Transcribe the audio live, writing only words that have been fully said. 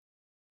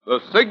The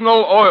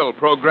Signal Oil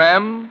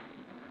Program,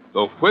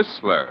 The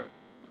Whistler.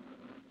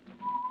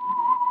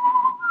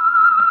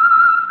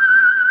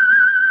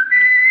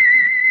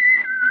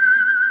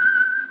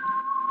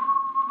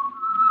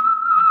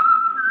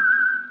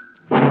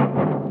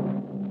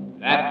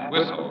 That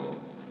whistle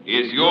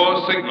is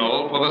your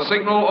signal for the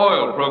Signal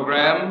Oil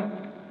Program,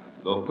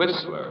 The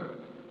Whistler.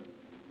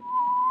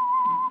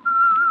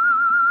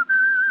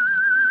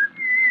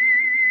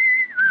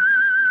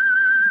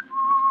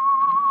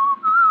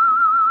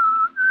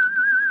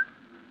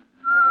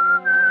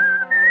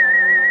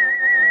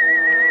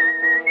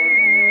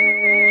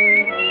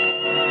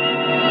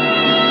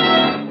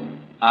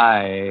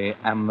 I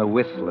am the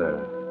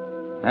Whistler,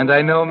 and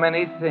I know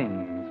many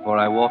things, for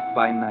I walk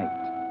by night.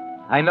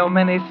 I know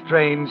many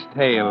strange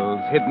tales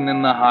hidden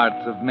in the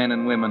hearts of men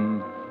and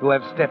women who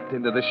have stepped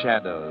into the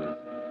shadows.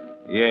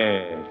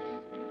 Yes,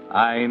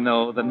 I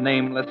know the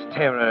nameless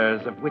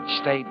terrors of which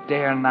they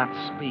dare not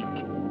speak.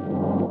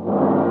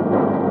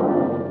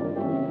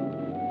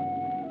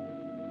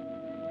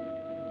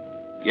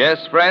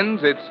 Yes,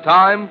 friends, it's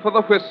time for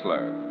The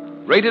Whistler.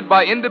 Rated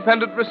by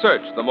independent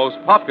research, the most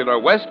popular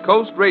West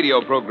Coast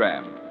radio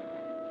program.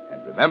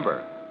 And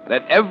remember,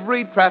 let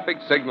every traffic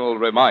signal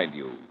remind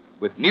you,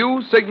 with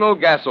new Signal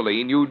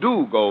gasoline, you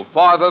do go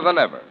farther than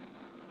ever.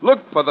 Look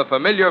for the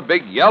familiar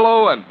big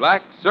yellow and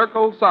black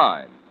circle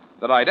sign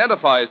that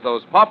identifies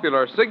those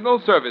popular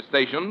Signal service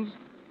stations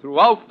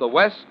throughout the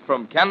West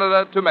from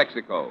Canada to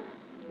Mexico.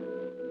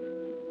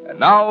 And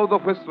now, the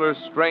Whistler's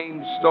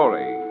strange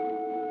story,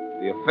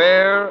 the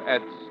affair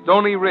at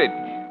Stony Ridge.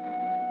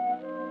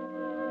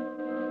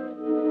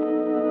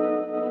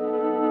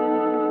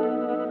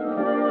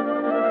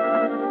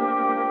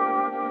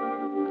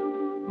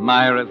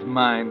 Myra's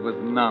mind was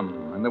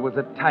numb, and there was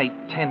a tight,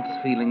 tense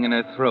feeling in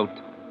her throat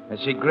as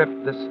she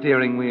gripped the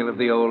steering wheel of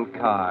the old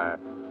car,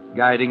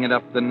 guiding it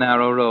up the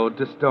narrow road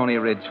to Stony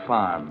Ridge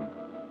Farm.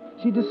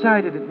 She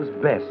decided it was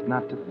best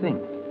not to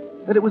think,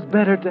 that it was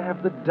better to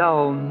have the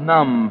dull,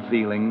 numb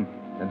feeling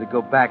than to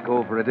go back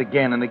over it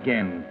again and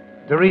again,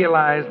 to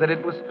realize that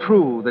it was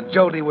true that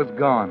Jody was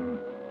gone,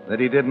 that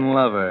he didn't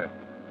love her,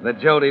 that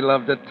Jody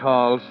loved a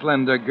tall,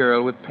 slender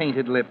girl with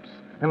painted lips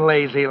and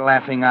lazy,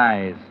 laughing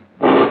eyes.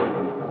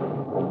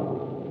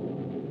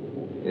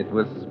 It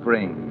was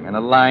spring, and a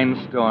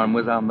line storm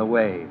was on the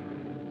way.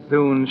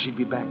 Soon she'd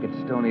be back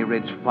at Stony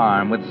Ridge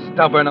Farm with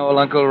stubborn old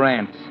Uncle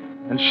Rance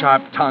and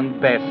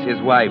sharp-tongued Bess,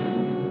 his wife.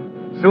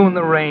 Soon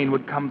the rain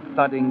would come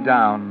thudding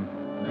down,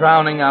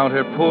 drowning out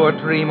her poor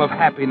dream of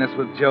happiness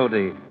with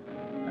Jody,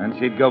 and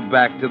she'd go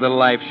back to the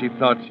life she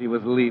thought she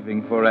was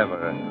leaving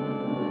forever.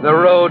 The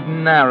road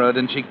narrowed,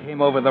 and she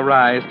came over the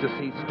rise to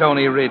see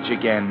Stony Ridge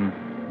again,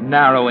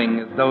 narrowing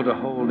as though to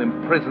hold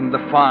imprisoned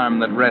the farm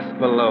that rests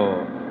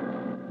below.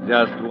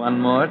 Just one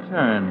more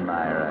turn,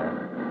 Myra.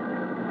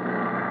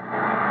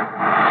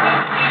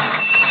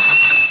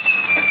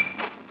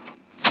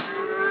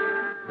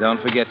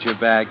 Don't forget your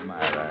bag,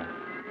 Myra.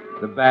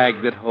 The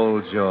bag that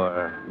holds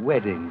your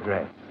wedding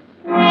dress.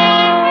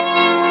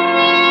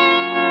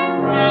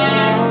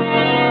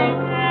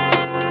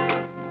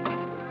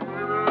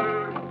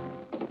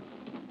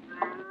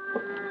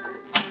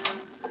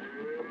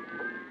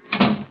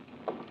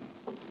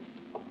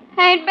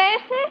 Aunt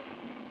Bessie?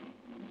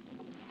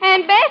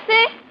 Aunt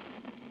Bessie?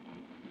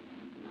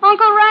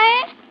 Uncle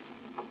Rance?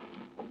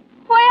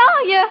 Where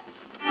are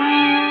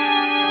you?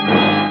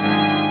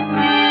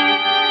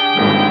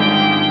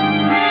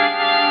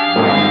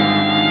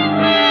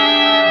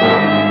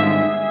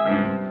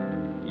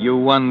 You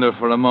wonder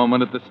for a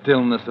moment at the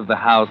stillness of the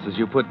house as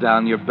you put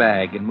down your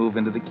bag and move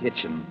into the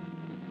kitchen.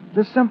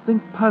 There's something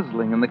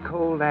puzzling in the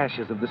cold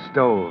ashes of the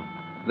stove,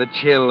 the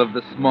chill of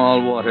the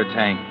small water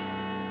tank.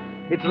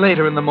 It's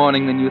later in the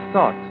morning than you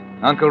thought.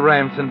 Uncle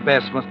Rance and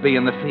Bess must be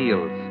in the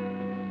fields.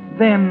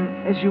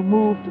 Then, as you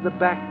move to the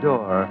back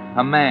door,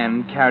 a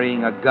man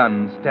carrying a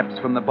gun steps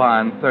from the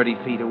barn 30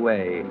 feet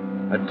away.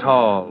 A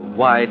tall,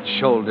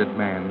 wide-shouldered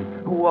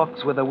man who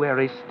walks with the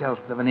wary stealth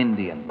of an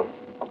Indian.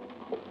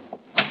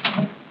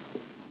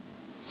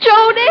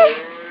 Jody?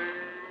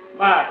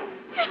 Myra,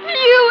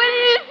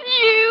 It's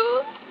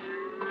you.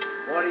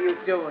 what are you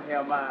doing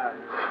here, Myra?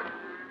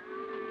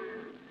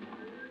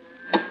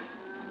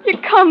 You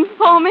come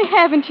for me,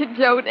 haven't you,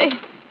 Jody?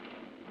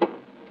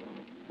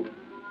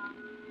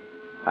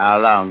 How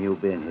long you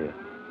been here?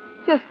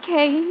 Just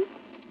came.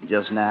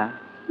 Just now?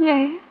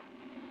 Yeah.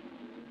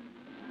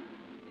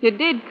 You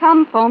did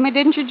come for me,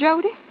 didn't you,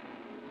 Jody?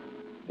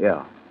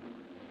 Yeah.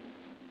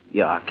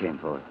 Yeah, I came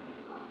for it.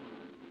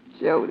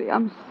 Jody,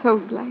 I'm so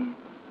glad.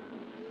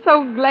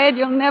 So glad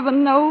you'll never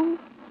know.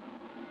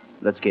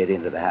 Let's get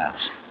into the house.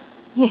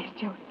 Yes,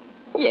 Jody.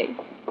 Yes.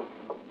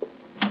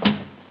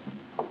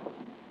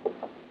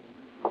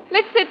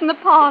 Let's sit in the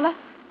parlor.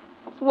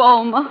 It's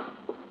warmer.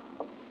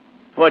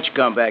 What you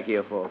come back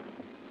here for?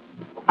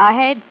 I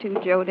had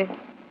to, Jody.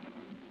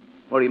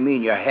 What do you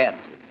mean you had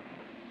to?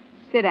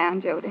 Sit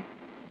down, Jody.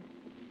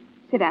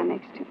 Sit down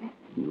next to me.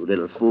 You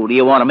little fool. Do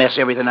you want to mess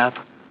everything up?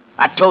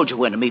 I told you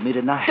when to meet me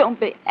tonight. Don't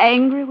be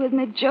angry with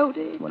me,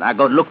 Jody. When I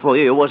go to look for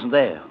you, you wasn't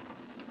there.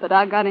 But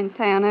I got in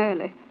town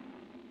early.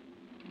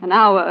 An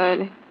hour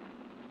early.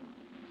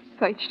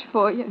 Searched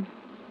for you.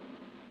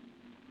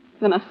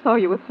 Then I saw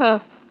you with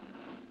her.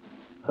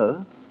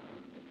 Her?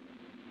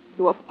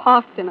 You were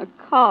parked in a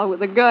car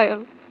with a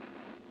girl.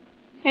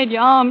 Had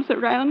your arms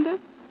around her.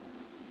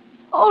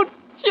 Oh,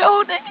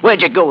 Jody.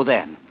 Where'd you go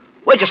then?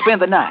 Where'd you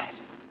spend the night?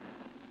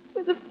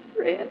 With a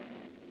friend.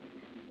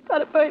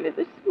 Got up early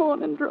this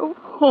morning, drove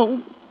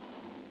home.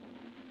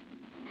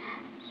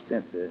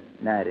 Spent the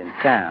night in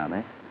town,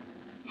 eh?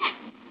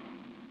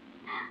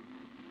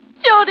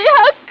 Jody,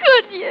 how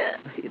could you?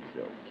 It's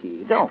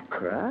okay. Don't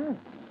cry.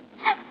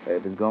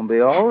 Everything's gonna be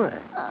all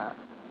right.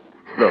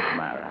 Look,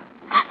 Myra,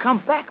 I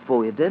come back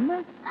for you, didn't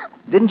I?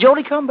 Didn't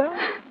Jody come back?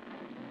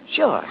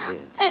 Sure I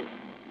did.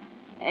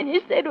 And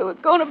you said we were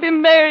going to be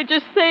married. You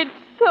said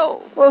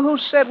so. Well, who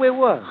said we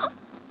were?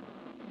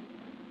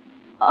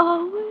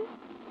 Always.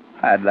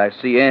 I'd like to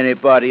see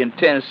anybody in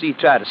Tennessee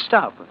try to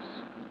stop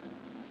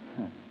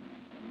us.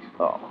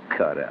 Oh,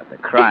 cut out the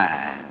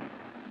crying.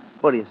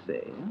 What do you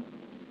say?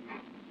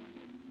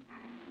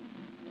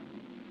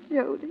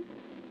 Jody,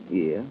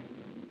 Yeah?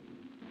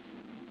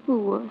 who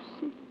was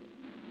she?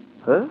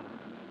 Her?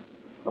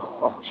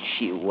 Oh,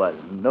 she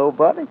wasn't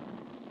nobody.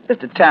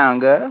 Just a town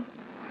girl.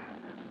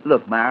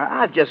 Look, Myra,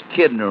 I'm just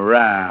kidding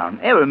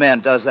around. Every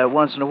man does that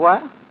once in a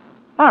while.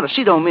 Honest,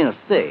 she don't mean a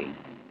thing.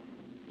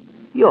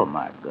 You're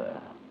my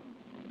girl.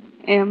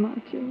 Am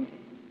I, Jody?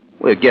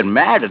 We're getting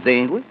married today,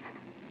 ain't we?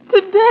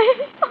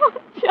 Today? Oh,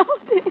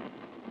 Jody.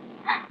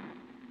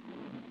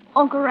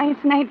 Uncle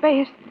Ransom ain't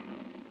best.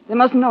 They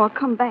must know I'll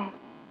come back.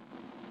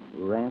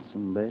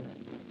 Ransom, babe?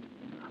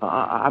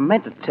 I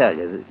meant to tell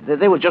you.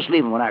 They were just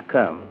leaving when I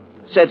come.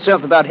 Said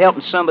something about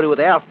helping somebody with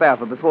the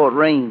alfalfa before it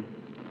rained.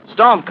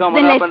 Storm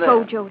coming Then up let's and...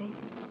 go, Jody.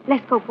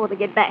 Let's go before they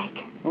get back.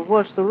 Well,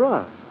 what's the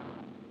rush?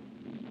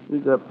 We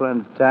got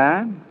plenty of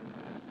time.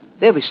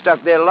 They'll be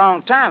stuck there a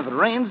long time if it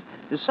rains.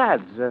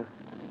 Besides,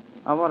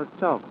 I want to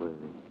talk with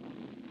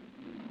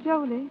you.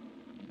 Jody,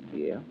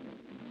 Yeah?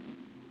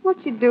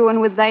 what you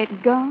doing with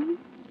that gun?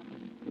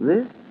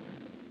 This?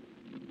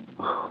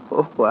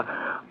 Oh,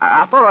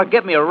 I thought I'd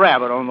get me a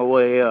rabbit on the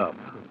way up.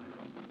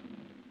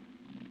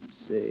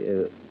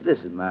 Say,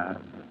 listen, Ma.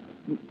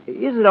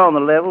 Is it on the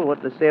level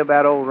what they say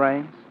about old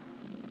Rains?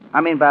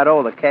 I mean, about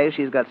all the cash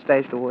she's got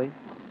stashed away?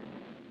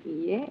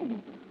 Yeah.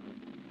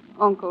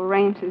 Uncle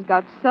Ransom's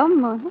got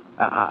some money.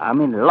 I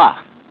mean, a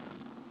lot.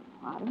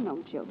 I don't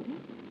know, Jody.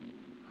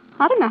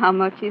 I don't know how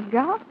much he's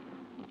got.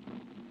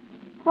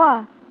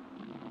 Why?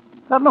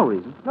 Got no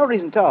reason. No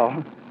reason at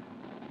all.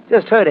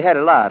 Just heard he had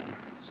a lot.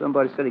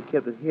 Somebody said he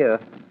kept it here.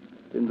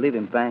 Didn't leave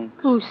in bank.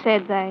 Who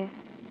said that?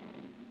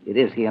 It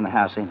is here in the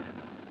house, ain't it?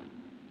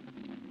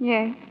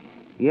 Yeah.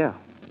 Yeah.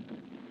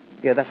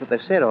 Yeah, that's what they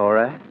said, all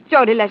right.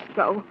 Jody, let's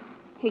go.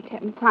 Hate to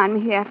have him find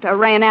me here after I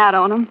ran out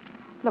on him.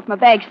 Look, my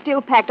bag's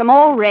still packed. I'm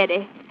all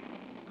ready.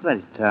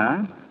 Plenty of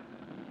time.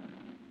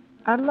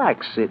 I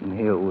like sitting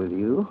here with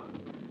you.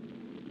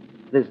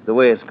 This is the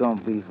way it's going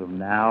to be from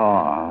now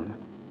on.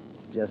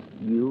 Just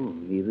you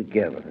and me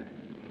together.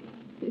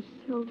 It's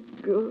so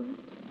good.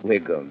 We're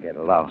going to get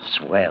along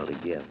swell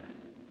together.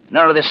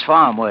 None of this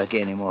farm work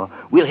anymore.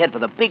 We'll head for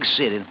the big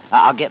city.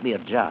 I'll get me a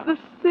job. The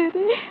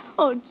city?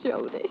 Oh,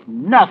 Jody.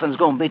 Nothing's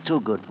going to be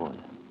too good for you.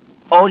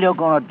 All you're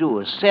going to do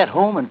is sit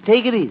home and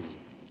take it easy.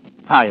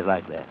 How you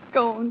like that?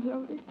 Go on,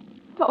 Jody.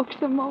 Talk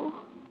some more.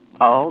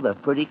 All the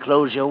pretty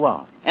clothes you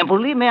want. And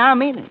believe me, I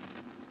mean it.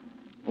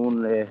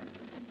 Only,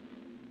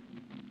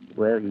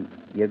 well,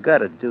 you got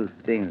to do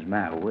things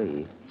my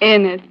way.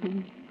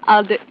 Anything.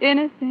 I'll do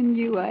anything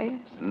you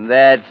ask.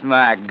 That's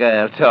my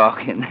girl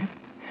talking.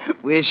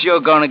 We're sure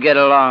going to get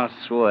along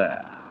swell.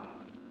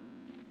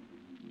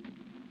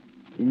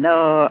 You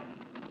know,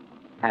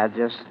 I was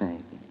just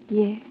thinking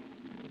Yeah.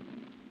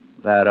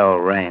 about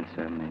old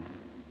Ransom.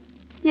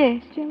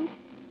 Yes, Jody.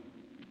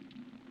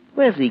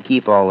 Where's he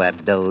keep all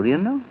that dough, you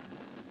know?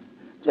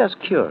 Just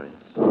curious.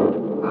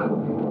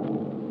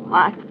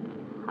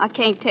 I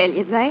can't tell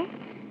you that.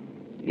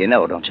 You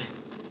know, don't you?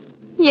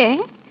 Yeah?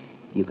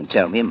 You can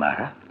tell me,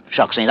 Myra.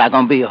 Shucks, ain't I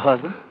going to be your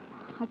husband?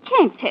 I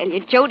can't tell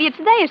you, Jody. It's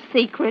their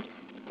secret.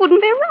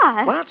 Wouldn't be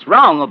right. What's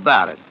wrong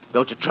about it?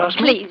 Don't you trust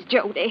me? Please,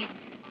 Jody.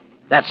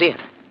 That's it.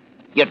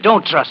 You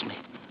don't trust me.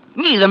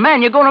 Me, the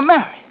man you're going to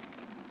marry.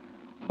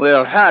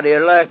 Well, how do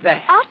you like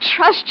that? I'll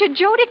trust you,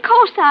 Jody. Of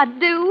course I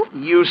do.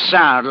 You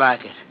sound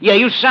like it. Yeah,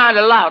 you sound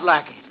a lot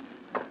like it.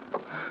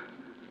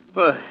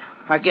 Well,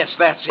 I guess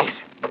that's it.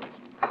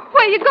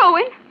 Where you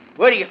going?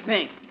 What do you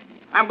think?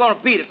 I'm going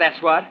to beat it,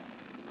 that's what.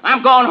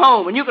 I'm going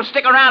home, and you can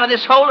stick around in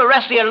this hole the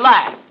rest of your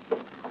life.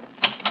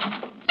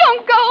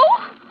 Don't go.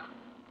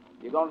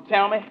 You going to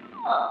tell me?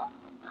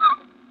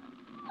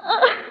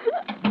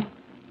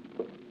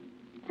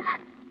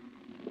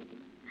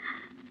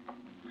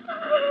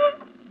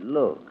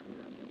 Look.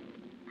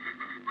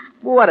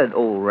 What did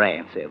old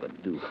Rance ever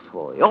do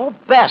for you? Oh,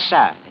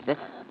 besides,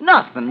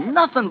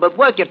 nothing but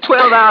work you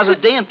 12 hours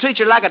a day and treat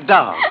you like a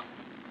dog.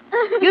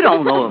 You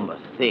don't owe him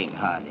a thing,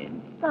 honey.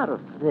 Not a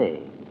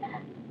thing.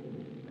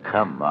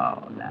 Come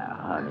on now,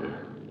 honey.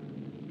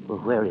 Well,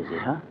 where is it,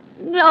 huh?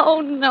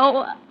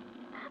 No.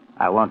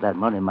 I want that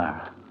money,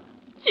 Myra.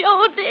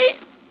 Jody.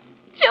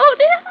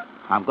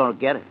 I'm going to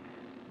get it.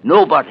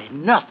 Nobody,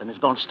 nothing is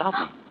going to stop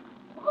me.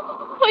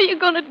 What are you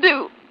going to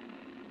do?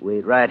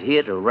 Wait right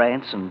here till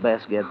Rance and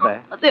Bess get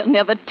back. They'll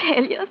never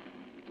tell you.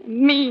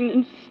 Mean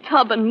and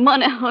stubborn,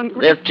 money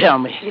hungry. They'll tell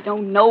me. You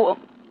don't know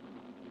them.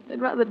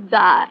 They'd rather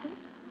die.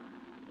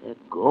 They're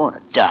going to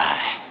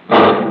die.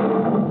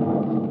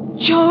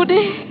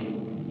 Jody.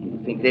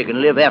 You think they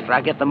can live after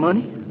I get the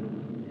money?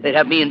 They'd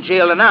have me in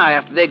jail an hour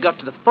after they got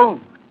to the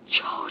phone.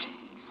 Jody.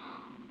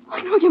 Oh,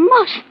 no, you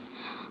mustn't.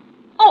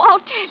 Oh, I'll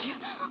tell you.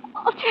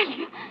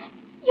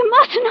 You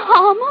mustn't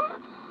harm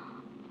them.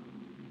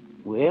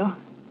 Well?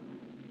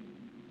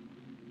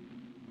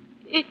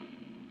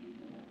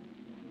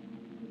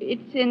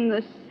 It's in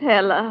the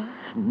cellar.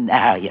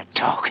 Now you're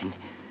talking.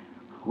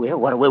 Well,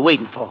 what are we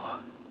waiting for?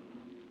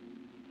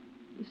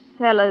 The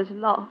cellar's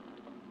locked.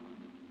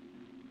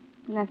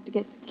 We'll have to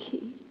get the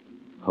key.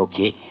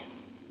 Okay.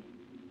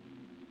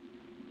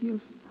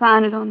 You'll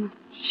find it on the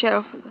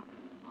shelf of the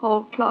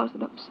hall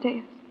closet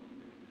upstairs.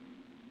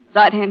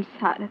 Right-hand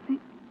side, I think.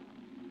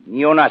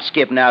 You're not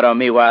skipping out on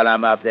me while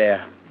I'm up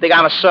there. Think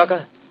I'm a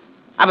sucker?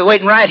 I'll be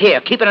waiting right here,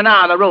 keeping an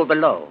eye on the road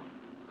below.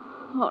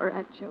 All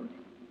right, Jody.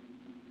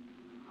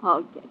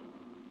 I'll get it.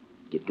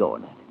 Get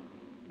going, then.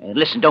 And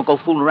listen, don't go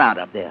fooling around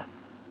up there.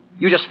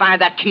 You just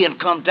find that key and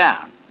come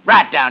down.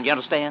 Right down, you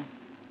understand?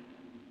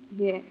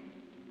 Yes.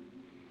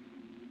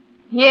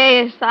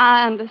 Yes,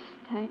 I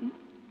understand.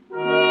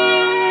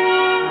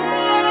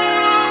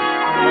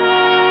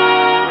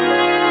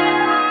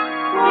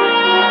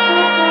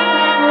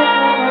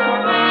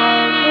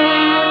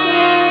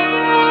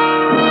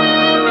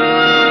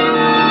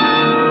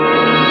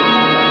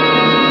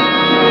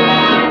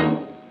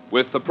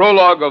 With the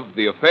prologue of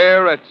The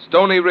Affair at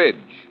Stony Ridge,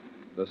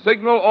 the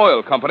Signal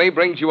Oil Company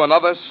brings you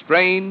another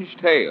strange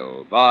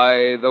tale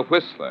by The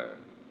Whistler.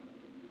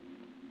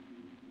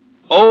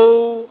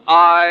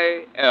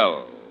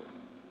 O-I-L.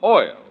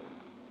 Oil.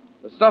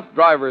 The stuff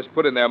drivers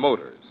put in their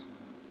motors.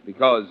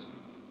 Because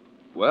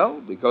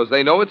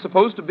they know it's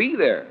supposed to be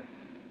there.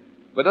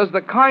 But does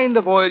the kind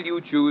of oil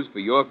you choose for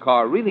your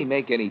car really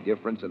make any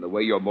difference in the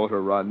way your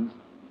motor runs?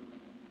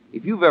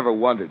 If you've ever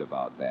wondered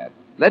about that,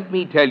 let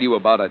me tell you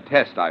about a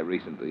test I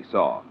recently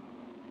saw.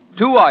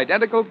 2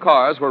 identical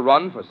cars were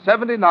run for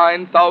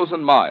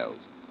 79,000 miles,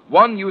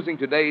 one using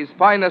today's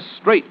finest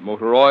straight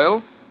motor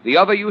oil, the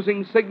other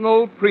using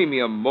Signal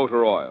Premium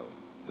Motor Oil,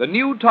 the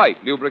new type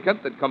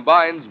lubricant that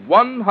combines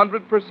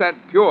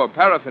 100% pure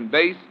paraffin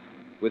base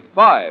with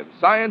 5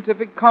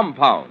 scientific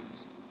compounds.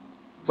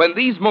 When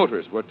these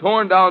motors were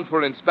torn down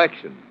for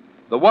inspection,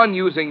 the one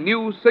using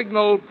new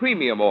Signal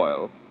Premium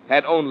Oil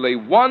had only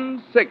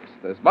 1/6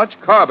 as much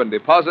carbon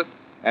deposit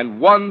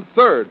and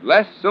 1/3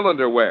 less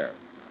cylinder wear.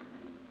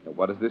 Now,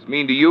 what does this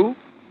mean to you?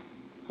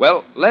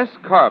 Well, less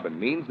carbon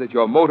means that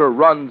your motor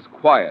runs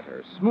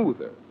quieter,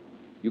 smoother.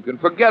 You can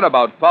forget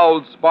about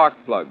fouled spark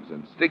plugs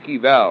and sticky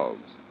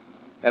valves.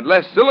 And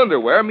less cylinder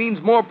wear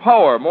means more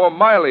power, more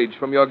mileage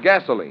from your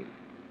gasoline.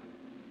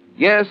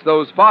 Yes,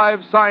 those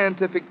 5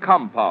 scientific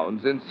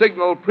compounds in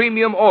Signal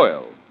Premium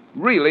Oil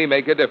really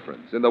make a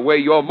difference in the way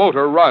your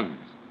motor runs,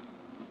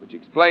 which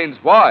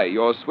explains why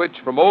your switch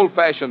from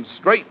old-fashioned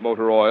straight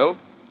motor oil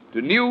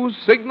to new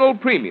Signal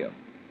Premium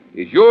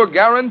is your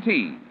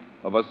guarantee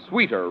of a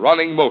sweeter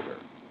running motor.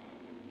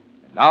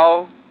 And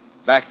now,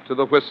 back to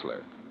the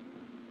Whistler.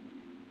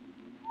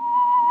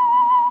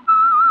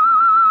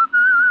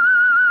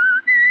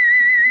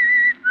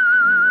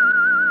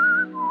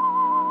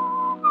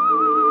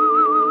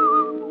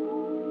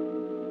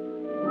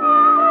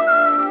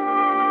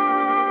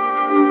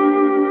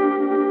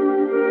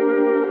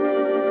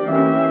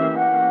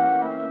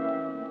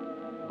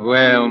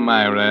 Well,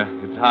 Myra,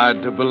 it's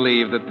hard to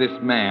believe that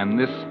this man,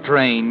 this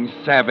strange,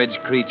 savage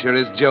creature,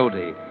 is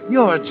Jody.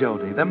 You're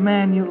Jody, the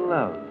man you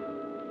love.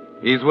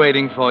 He's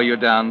waiting for you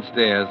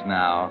downstairs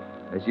now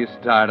as you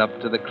start up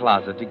to the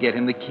closet to get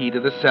him the key to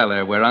the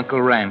cellar where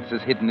Uncle Rance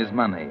has hidden his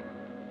money.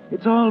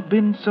 It's all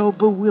been so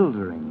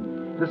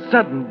bewildering. The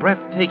sudden,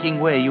 breathtaking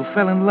way you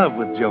fell in love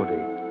with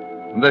Jody.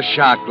 The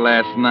shock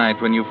last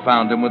night when you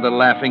found him with a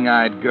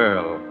laughing-eyed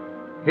girl.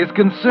 His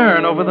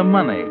concern over the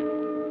money.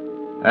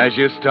 As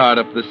you start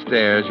up the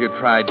stairs, you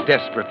try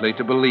desperately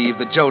to believe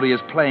that Jody is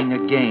playing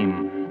a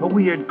game, a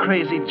weird,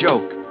 crazy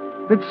joke,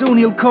 that soon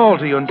he'll call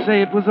to you and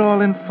say it was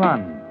all in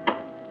fun.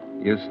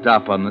 You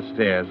stop on the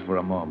stairs for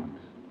a moment.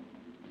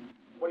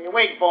 What are you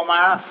waiting for,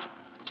 Myra?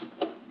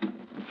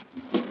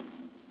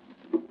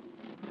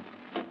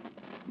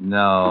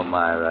 No,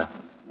 Myra.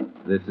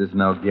 This is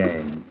no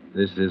game.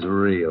 This is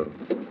real.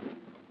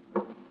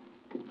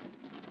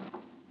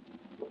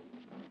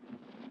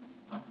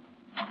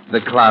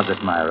 The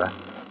closet, Myra.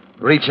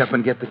 Reach up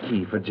and get the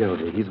key for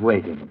Jody. He's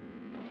waiting.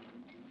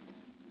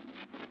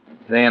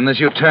 Then, as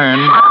you turn...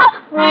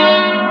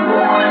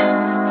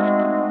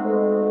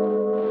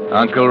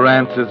 Uncle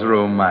Rance's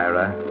room,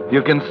 Myra.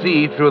 You can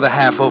see through the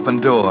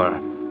half-open door.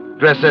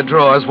 Dresser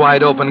drawers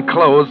wide open,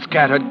 clothes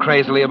scattered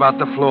crazily about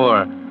the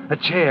floor. a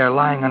chair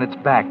lying on its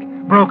back,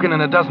 broken in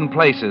a dozen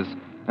places,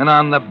 and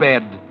on the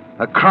bed,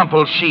 a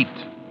crumpled sheet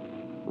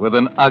with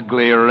an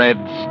ugly red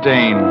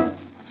stain.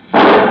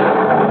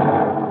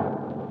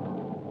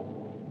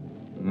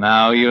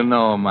 Now you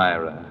know,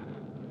 Myra.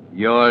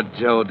 Your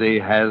Jody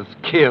has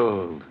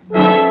killed.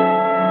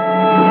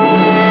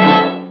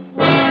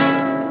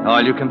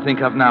 All you can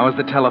think of now is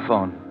the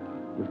telephone.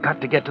 You've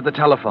got to get to the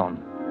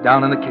telephone.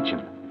 Down in the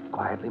kitchen.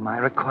 Quietly,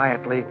 Myra,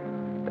 quietly.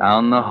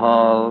 Down the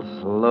hall,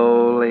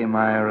 slowly,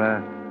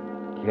 Myra.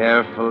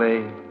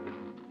 Carefully.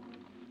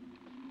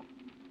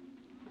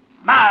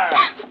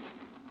 Myra!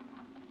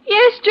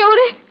 Yes,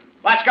 Jody.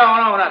 What's going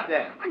on up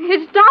there?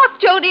 It's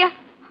dark, Jody. I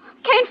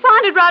can't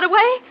find it right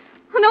away.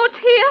 I know it's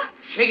here.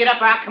 Shake it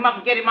up, I'll come up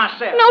and get it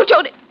myself. No,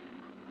 Jody.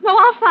 No,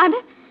 I'll find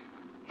it.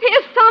 It's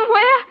here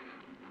somewhere.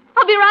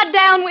 I'll be right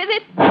down with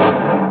it.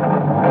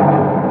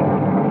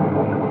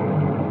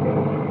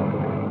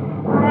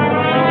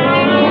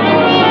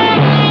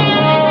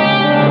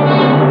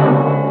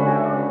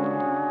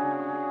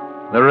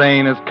 The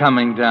rain is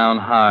coming down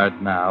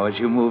hard now as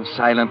you move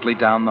silently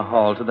down the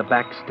hall to the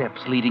back steps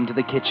leading to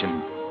the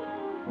kitchen.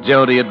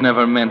 Jody had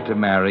never meant to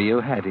marry you,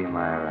 had he,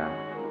 Myra?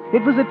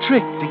 It was a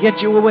trick to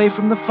get you away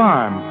from the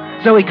farm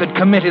so he could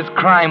commit his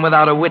crime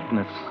without a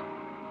witness.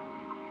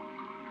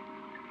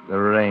 The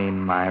rain,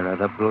 Myra,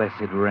 the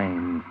blessed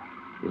rain.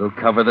 It'll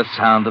cover the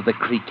sound of the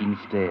creaking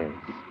stairs.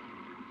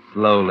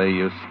 Slowly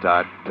you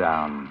start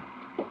down.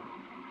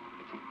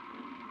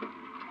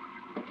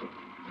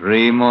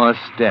 3 more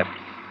steps.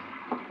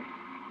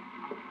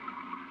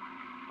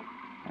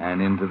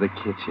 And into the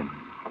kitchen.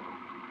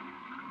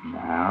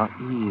 Now,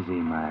 easy,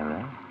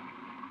 Myra.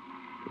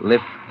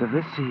 Lift the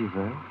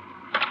receiver.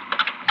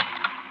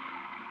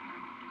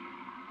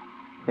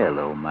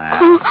 Hello,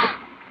 Myra.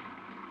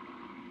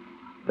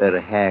 Better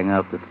hang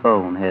up the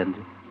phone, hadn't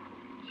you?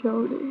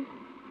 Jody.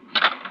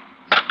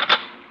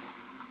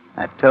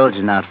 I told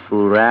you not to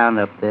fool around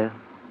up there.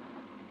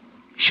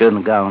 Shouldn't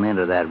have gone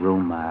into that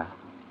room, Myra.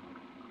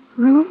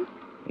 Room?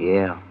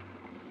 Yeah.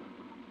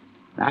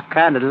 I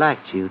kind of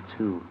liked you,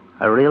 too.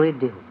 I really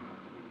did.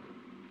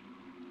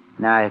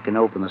 Now you can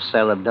open the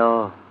cellar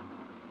door.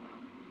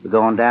 We're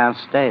going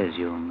downstairs,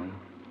 you and me.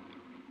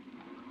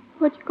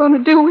 What you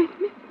gonna do with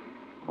me?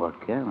 What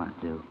can I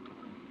do?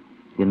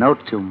 You know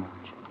too much.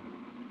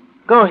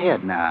 Go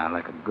ahead now,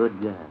 like a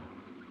good guy.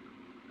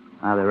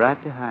 I'll be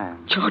right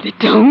behind you. Jody,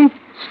 don't.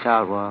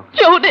 Start walking.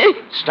 Jody!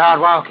 Start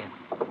walking.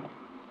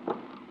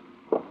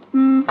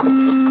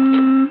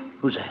 Mm-hmm.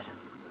 Who's that?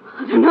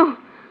 I don't know.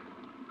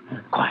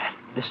 Quiet.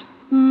 Listen.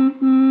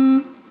 Mm-hmm.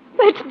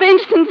 That's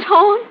Benson's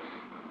horn.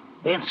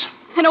 Benson.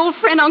 An old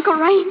friend, Uncle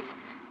Raines.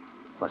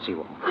 What's he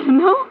want? I don't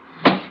know.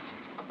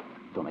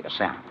 Don't make a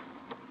sound.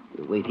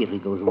 You wait here till he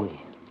goes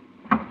away.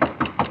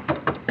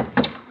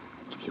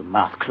 Keep your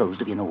mouth closed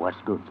if you know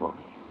what's good for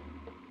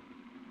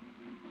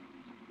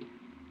you.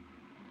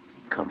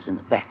 He comes in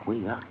the back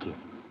way, I'll get him.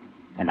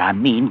 And I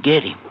mean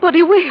get him. But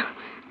he will.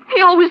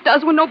 He always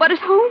does when nobody's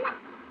home.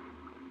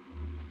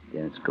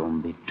 Then it's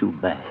going to be too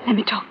bad. Let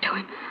me talk to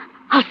him.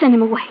 I'll send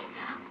him away.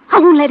 I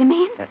won't let him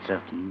in. That's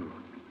up to you.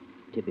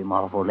 Tip him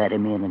off or let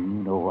him in and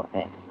you know what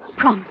happens.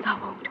 Promise I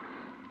won't.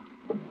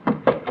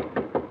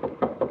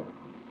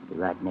 I'll be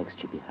right next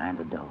to you behind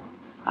the door.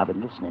 I'll be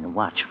listening and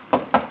watching.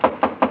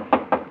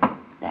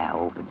 Now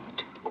open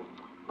it.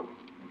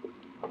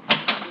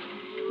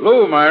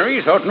 Hello,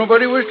 Myrie. Thought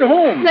nobody was to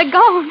home. They're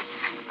gone.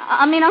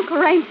 I mean, Uncle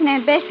Raines and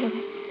Aunt Bessie.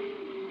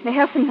 They're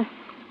helping the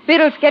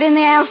Biddles get in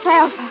the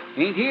alfalfa.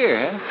 Ain't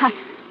here, huh?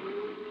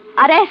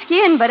 I'd ask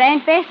you in, but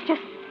Aunt Bess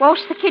just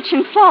washed the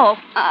kitchen floor.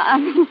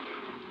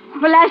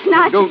 Well, last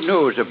night... Don't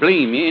know as I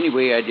blame you.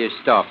 Anyway, I just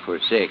stopped for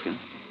a second.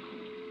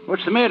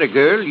 What's the matter,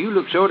 girl? You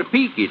look sort of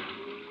peaked.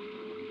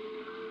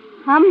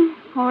 I'm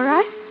all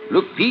right.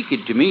 Look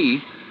peaked to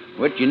me.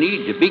 What you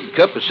need's a big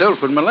cup of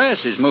sulphur and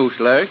molasses, most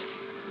like.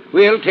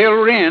 Well, tell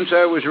Rance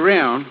I was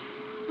around.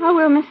 I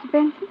will, Mr.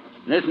 Benson.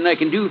 Nothing I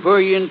can do for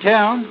you in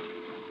town?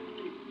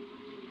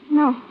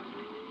 No.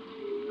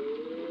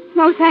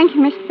 No, thank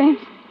you, Mr.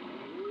 Benson.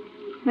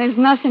 There's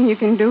nothing you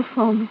can do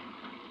for me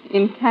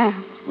in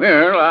town.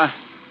 Well,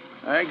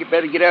 I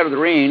better get out of the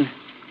rain.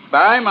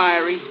 Bye,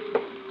 Myrie.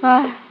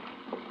 Bye.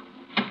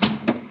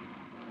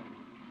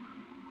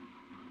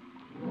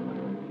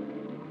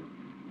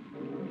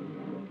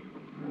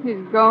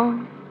 He's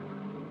gone.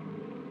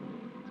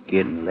 It's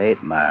getting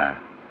late,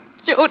 Myra.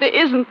 Jody,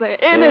 isn't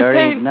there anything? There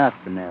ain't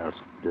nothing else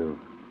to do.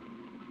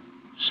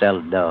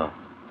 Sell the door.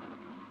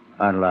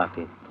 Unlock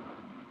it.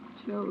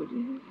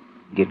 Jody.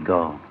 Get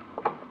going.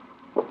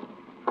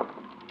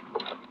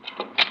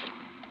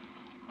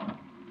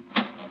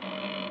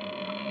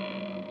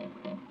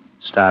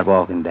 Start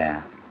walking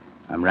down.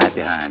 I'm right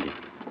behind you.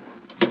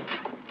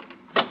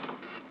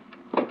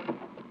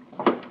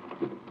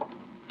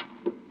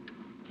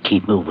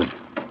 Keep moving.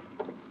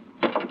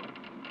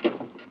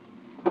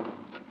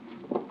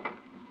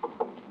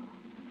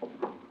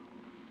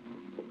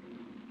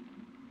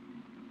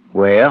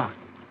 Well?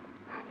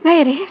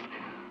 There it is.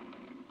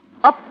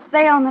 Up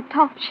there on the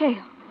top shelf.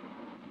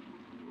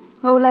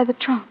 Old leather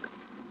trunk.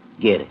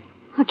 Get it.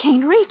 I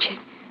can't reach it.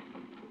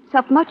 It's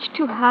up much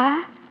too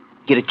high.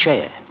 Get a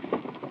chair.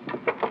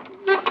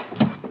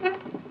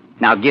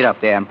 Now get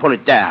up there and pull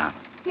it down.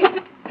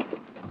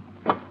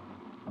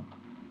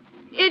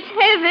 It's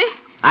heavy.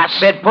 I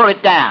said pull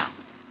it down.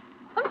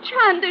 I'm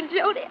trying to,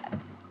 Jody. I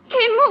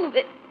can't move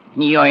it.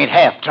 You ain't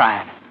half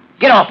trying.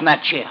 Get off from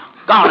that chair.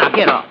 Go on now,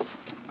 get off.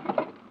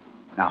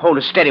 Now hold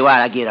it steady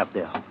while I get up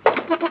there.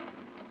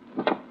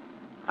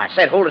 I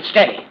said hold it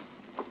steady.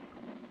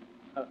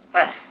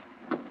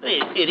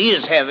 It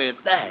is heavy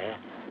there.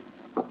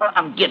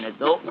 I'm getting it,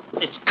 though.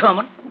 It's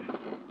coming.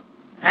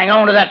 Hang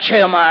on to that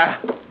chair,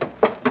 Myra.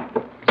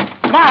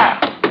 Myra!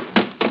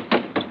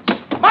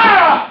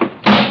 Myra!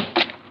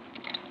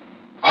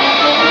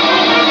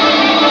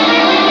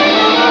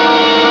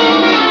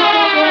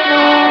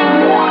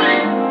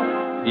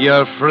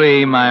 You're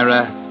free,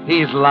 Myra.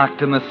 He's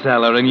locked in the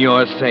cellar and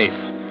you're safe.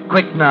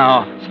 Quick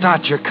now,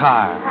 start your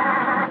car.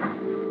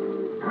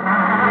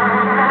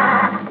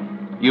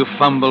 You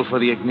fumble for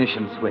the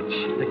ignition switch.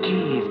 The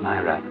keys,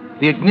 Myra.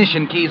 The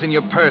ignition key's in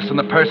your purse and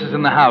the purse is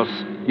in the house.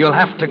 You'll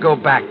have to go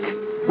back.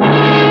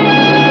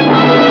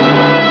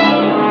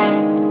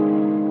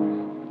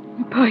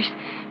 The purse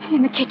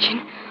in the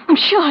kitchen. I'm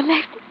sure I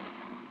left it.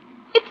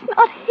 It's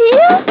not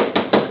here.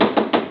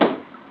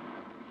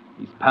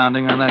 He's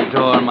pounding on that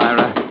door,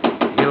 Myra.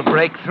 He'll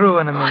break through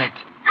in a minute.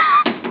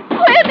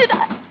 Where did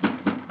I?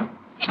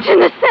 It's in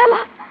the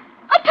cellar.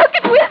 I took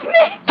it with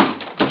me.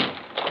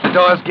 The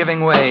door's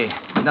giving way.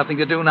 Nothing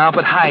to do now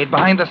but hide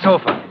behind the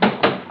sofa.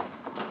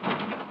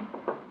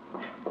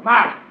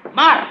 Myra!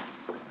 Myra!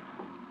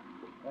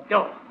 The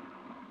door.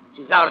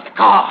 She's out of the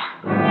car.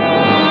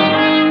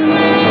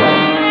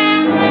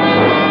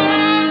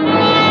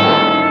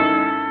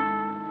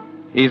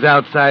 He's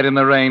outside in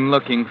the rain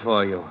looking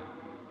for you.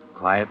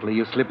 Quietly,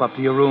 you slip up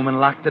to your room and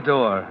lock the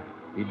door.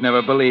 He'd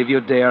never believe you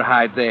dare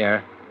hide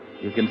there.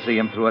 You can see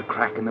him through a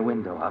crack in the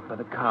window out by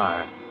the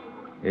car.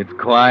 It's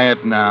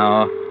quiet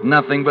now.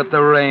 Nothing but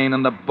the rain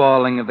and the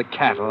bawling of the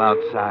cattle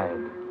outside.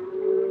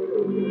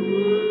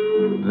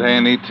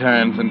 Then he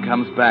turns and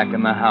comes back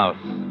in the house.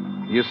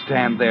 You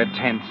stand there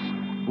tense,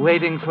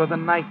 waiting for the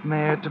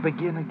nightmare to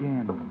begin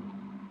again.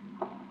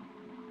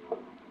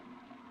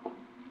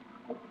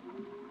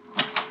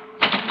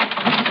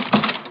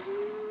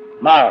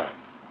 Myra.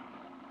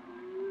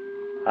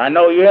 I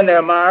know you're in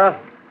there, Myra.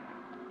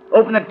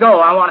 Open the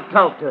door. I want to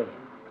talk to you.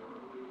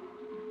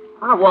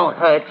 I won't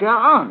hurt you,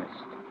 honest.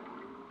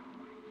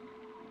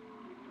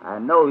 I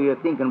know you're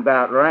thinking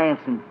about Rance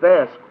and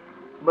Bess,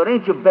 but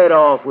ain't you better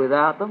off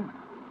without them?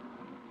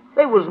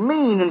 They was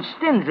mean and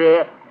stingy.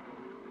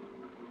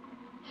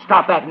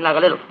 Stop acting like a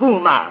little fool,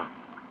 Myra.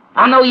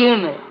 I know you're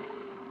in there.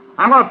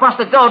 I'm going to bust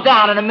the door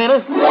down in a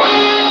minute.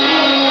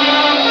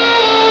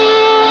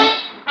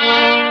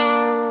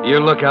 You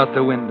look out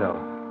the window,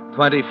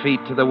 20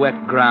 feet to the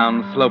wet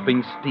ground,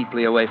 sloping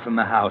steeply away from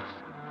the house.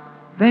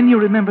 Then you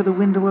remember the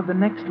window of the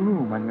next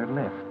room on your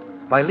left.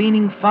 By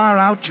leaning far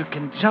out, you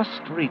can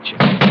just reach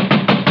it.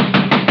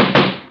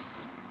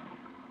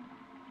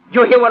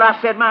 You hear what I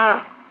said,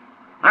 Myra?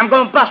 I'm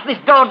going to bust this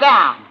door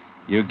down.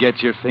 You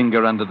get your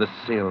finger under the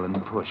sill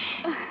and push.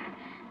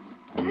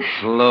 And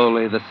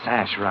slowly the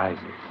sash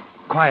rises.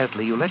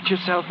 Quietly, you let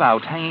yourself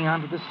out, hanging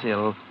onto the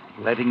sill,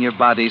 letting your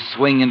body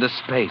swing into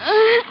space.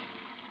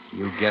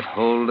 You get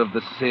hold of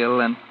the sill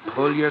and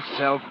pull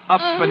yourself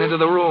up and into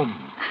the room.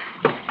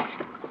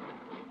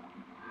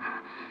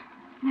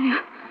 Now,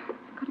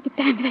 I've got to get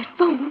down to that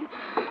phone.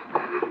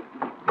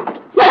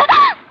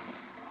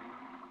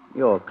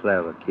 You're a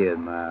clever kid,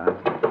 Myra.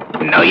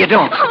 No, you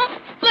don't.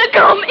 Let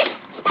go of me.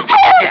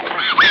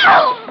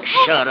 Help!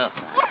 Shut up,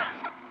 Myra.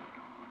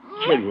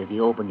 Kill you if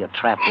you open your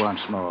trap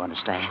once more,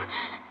 understand?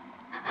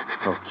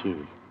 Okay.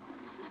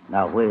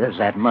 Now, where's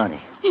that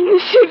money? In the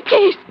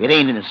suitcase. It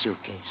ain't in the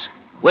suitcase.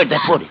 Where'd they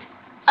put it?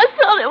 I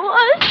thought it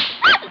was.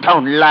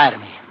 Don't lie to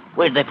me.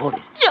 Where'd they put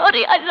it?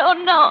 Jody, I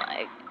don't know.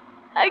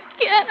 I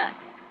can't.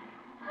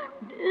 I'm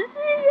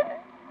dizzy.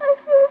 I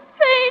feel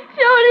faint,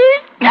 Jody.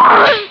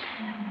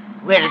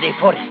 Where did they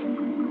put it?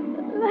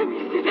 Let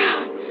me sit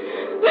down.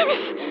 Let me...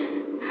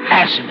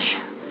 Answer me.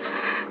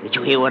 Did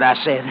you hear what I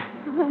said?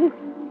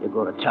 You're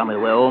going to tell me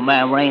where old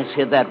man Raines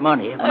hid that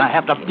money, and I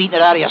have to beat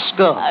it out of your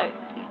skull.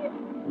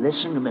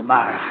 Listen to me,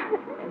 Myra.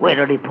 Where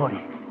did he put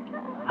it?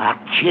 I'll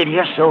kill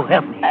you, so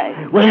help me.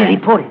 Where did he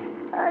put it?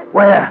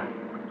 Where?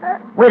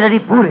 Where did he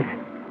put it?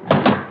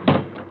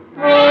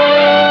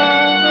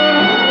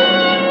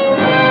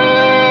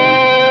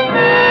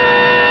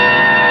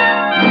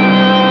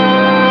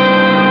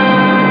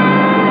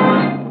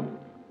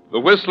 The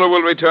Whistler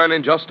will return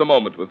in just a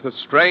moment with the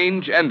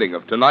strange ending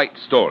of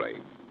tonight's story.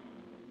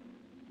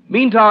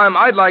 Meantime,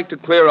 I'd like to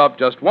clear up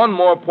just one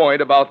more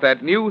point about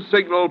that new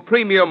Signal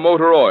Premium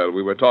Motor Oil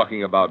we were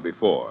talking about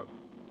before.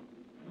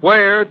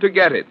 Where to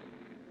get it?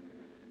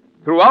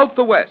 Throughout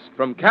the West,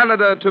 from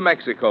Canada to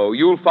Mexico,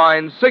 you'll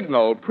find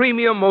Signal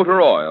Premium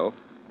Motor Oil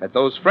at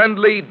those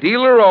friendly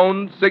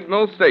dealer-owned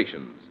Signal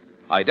stations,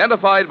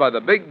 identified by the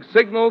big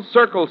Signal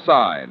Circle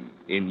sign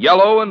in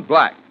yellow and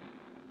black.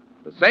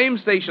 The same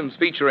stations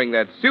featuring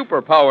that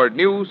super-powered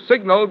new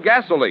Signal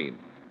gasoline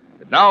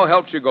that now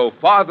helps you go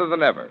farther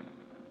than ever.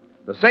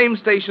 The same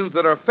stations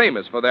that are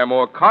famous for their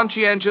more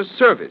conscientious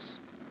service.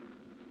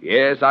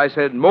 Yes, I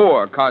said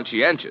more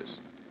conscientious,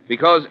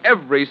 because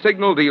every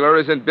Signal dealer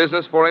is in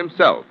business for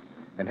himself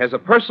and has a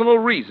personal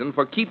reason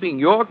for keeping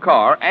your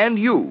car and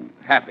you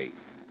happy.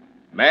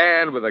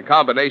 Man, with a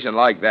combination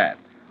like that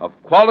of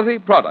quality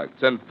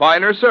products and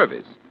finer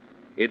service,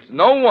 it's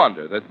no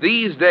wonder that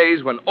these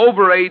days when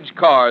overage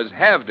cars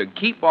have to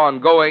keep on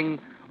going,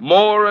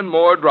 more and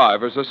more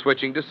drivers are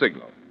switching to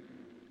Signal.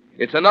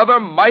 It's another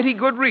mighty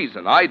good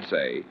reason, I'd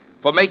say,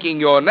 for making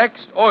your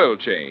next oil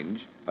change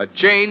a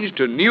change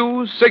to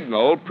new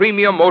Signal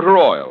Premium Motor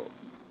Oil,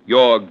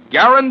 your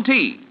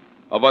guarantee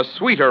of a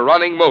sweeter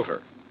running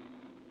motor.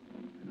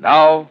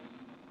 Now,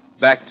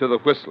 back to the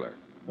Whistler.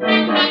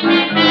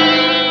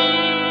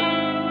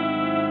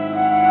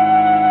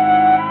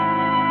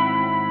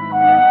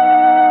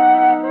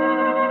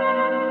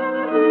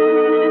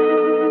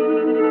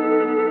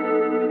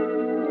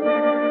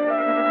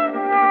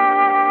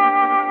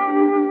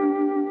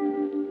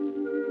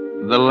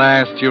 The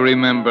last you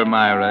remember,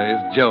 Myra,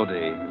 is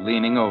Jody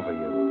leaning over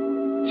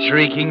you,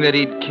 shrieking that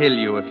he'd kill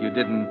you if you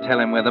didn't tell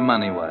him where the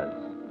money was.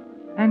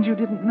 And you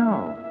didn't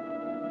know.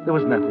 There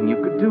was nothing you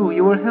could do.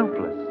 You were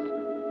helpless.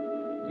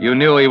 You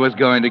knew he was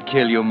going to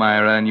kill you,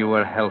 Myra, and you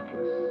were helpless.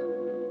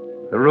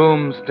 The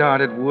room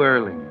started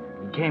whirling.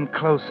 It came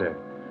closer.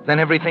 Then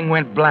everything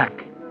went black.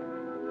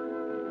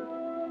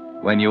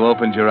 When you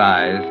opened your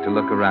eyes to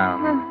look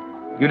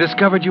around, you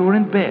discovered you were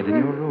in bed in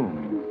your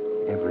room.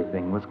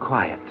 Everything was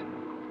quiet.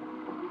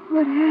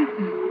 What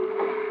happened?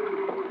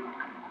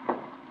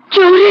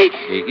 Jody!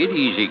 Take it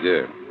easy,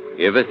 girl.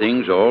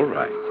 Everything's all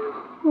right.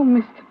 Oh,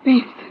 Mr.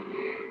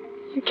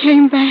 Benson. You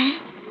came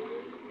back.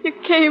 You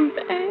came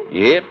back.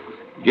 Yep.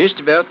 Just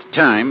about the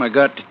time I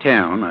got to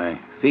town, I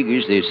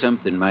figures there's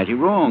something mighty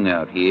wrong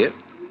out here.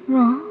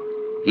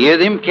 Wrong? Hear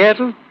them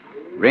cattle?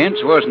 Rance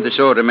wasn't the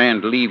sort of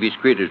man to leave his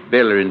critters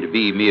bellering to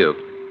be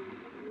milked.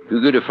 Too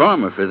good a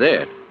farmer for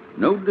that.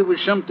 Knowed there was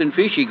something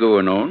fishy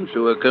going on,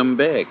 so I come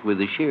back with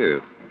the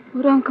sheriff.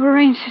 But Uncle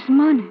Rance's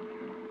money.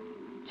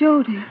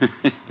 Jody.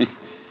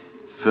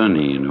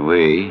 Funny in a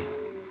way.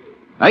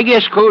 I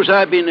guess 'cause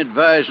I've been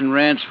advising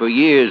Rance for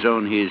years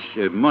on his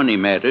money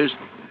matters,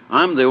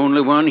 I'm the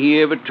only one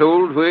he ever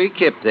told where he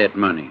kept that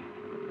money.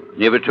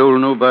 Never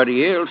told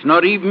nobody else,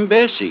 not even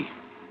Bessie.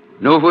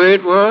 Know where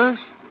it was?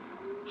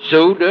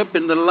 Sewed up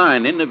in the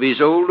lining of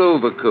his old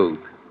overcoat.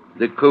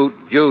 The coat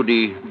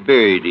Jody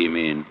buried him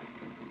in.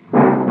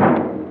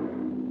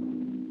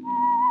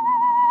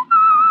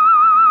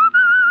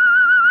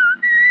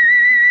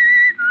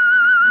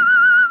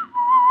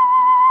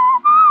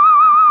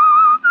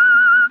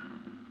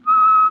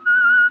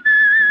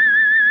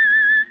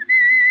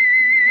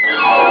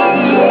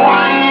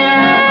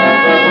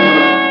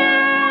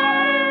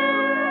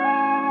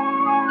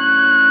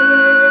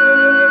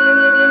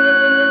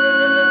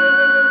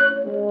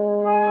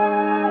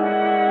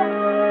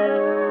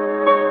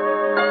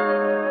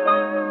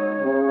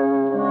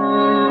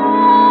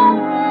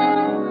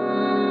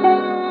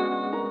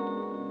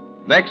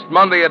 Next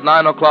Monday at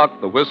 9 o'clock,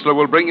 the Whistler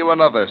will bring you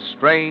another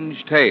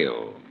strange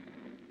tale.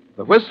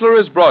 The Whistler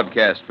is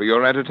broadcast for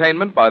your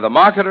entertainment by the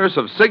marketers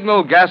of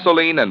Signal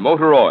gasoline and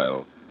motor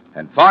oil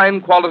and fine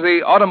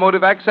quality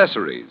automotive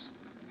accessories,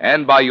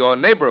 and by your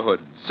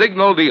neighborhood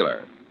Signal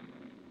dealer.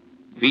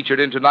 Featured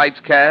in tonight's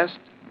cast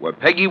were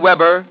Peggy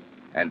Weber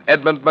and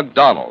Edmund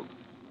McDonald.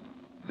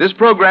 This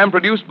program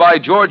produced by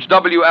George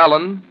W.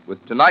 Allen,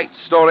 with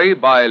tonight's story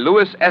by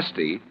Louis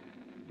Esty,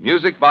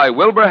 music by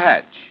Wilbur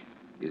Hatch,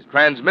 is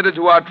transmitted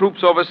to our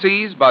troops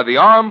overseas by the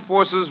Armed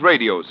Forces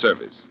Radio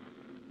Service.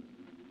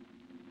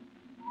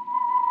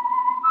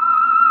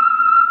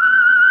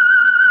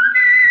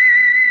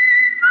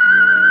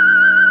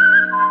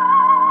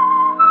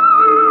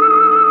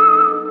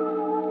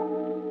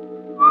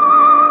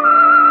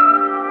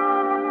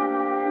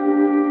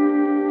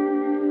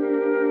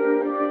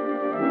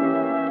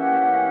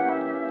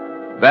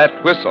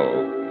 That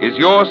whistle is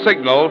your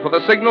signal for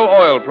the Signal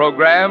Oil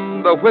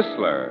program, The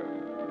Whistler.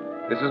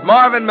 This is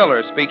Marvin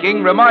Miller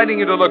speaking, reminding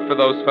you to look for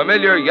those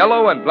familiar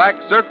yellow and black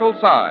circle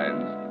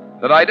signs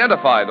that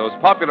identify those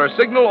popular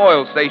Signal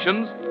oil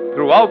stations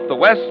throughout the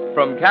West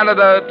from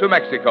Canada to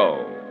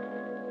Mexico.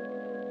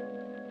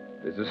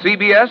 This is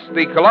CBS,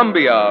 the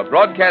Columbia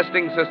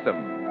Broadcasting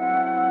System.